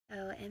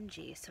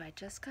OMG, so I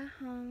just got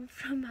home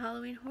from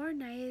Halloween Horror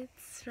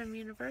Nights from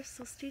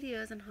Universal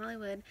Studios in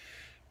Hollywood,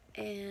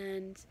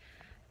 and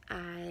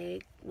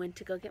I went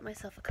to go get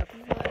myself a cup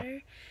of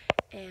water,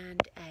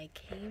 and I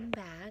came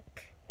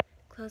back,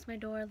 closed my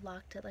door,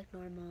 locked it like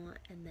normal,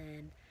 and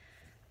then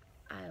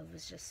I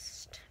was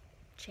just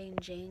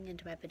changing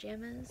into my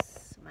pajamas,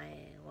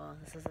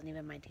 this isn't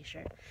even my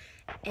t-shirt,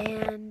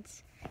 and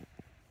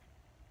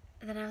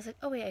then I was like,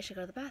 oh wait, I should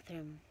go to the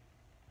bathroom.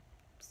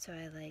 So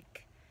I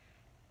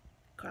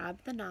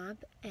grabbed the knob,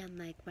 and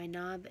my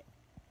knob,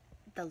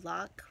 the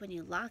lock, when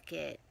you lock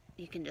it,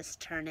 you can just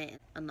turn it and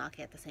unlock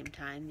it at the same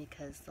time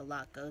because the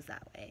lock goes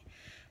that way.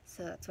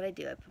 So that's what I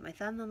do. I put my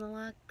thumb on the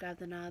lock, grab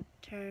the knob,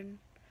 turn,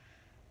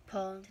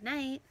 pull.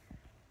 Tonight,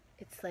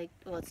 it's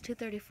it's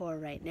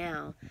 2:34 right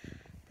now.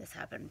 This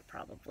happened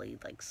probably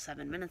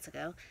 7 minutes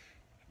ago.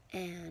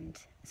 And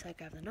so I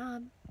grabbed the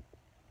knob,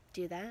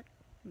 do that,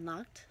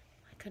 unlocked.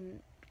 I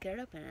couldn't get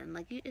it open, and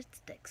it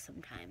sticks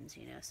sometimes,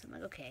 so I'm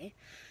like, okay.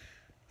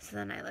 So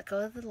then I let go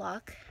of the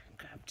lock,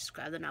 just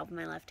grab the knob with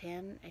my left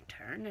hand, I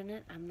turn,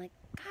 and I'm like,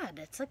 God,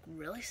 it's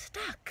really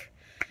stuck.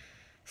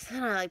 So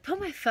then I put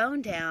my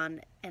phone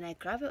down, and I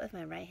grab it with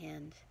my right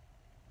hand,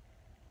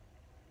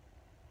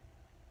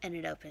 and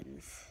it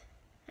opens.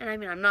 And I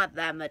mean, I'm not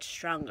that much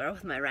stronger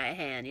with my right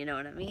hand, you know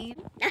what I mean?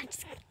 I'm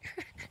just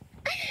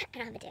I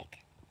don't have a dick,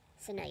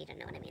 so no, you don't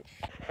know what I mean.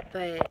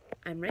 But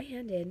I'm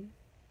right-handed,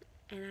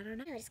 and I don't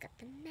know. I just got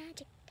the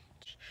magic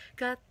touch.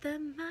 Got the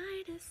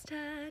Midas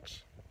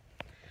touch.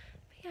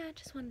 Yeah, I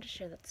just wanted to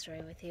share that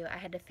story with you. I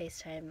had to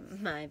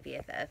FaceTime my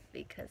BFF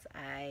because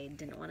I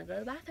didn't want to go to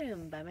the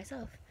bathroom by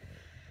myself.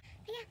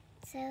 But yeah,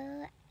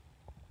 so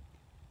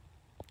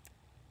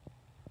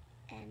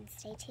and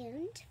stay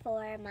tuned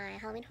for my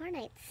Halloween Horror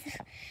Nights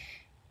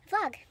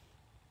vlog.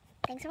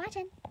 Thanks for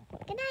watching.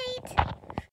 Good night!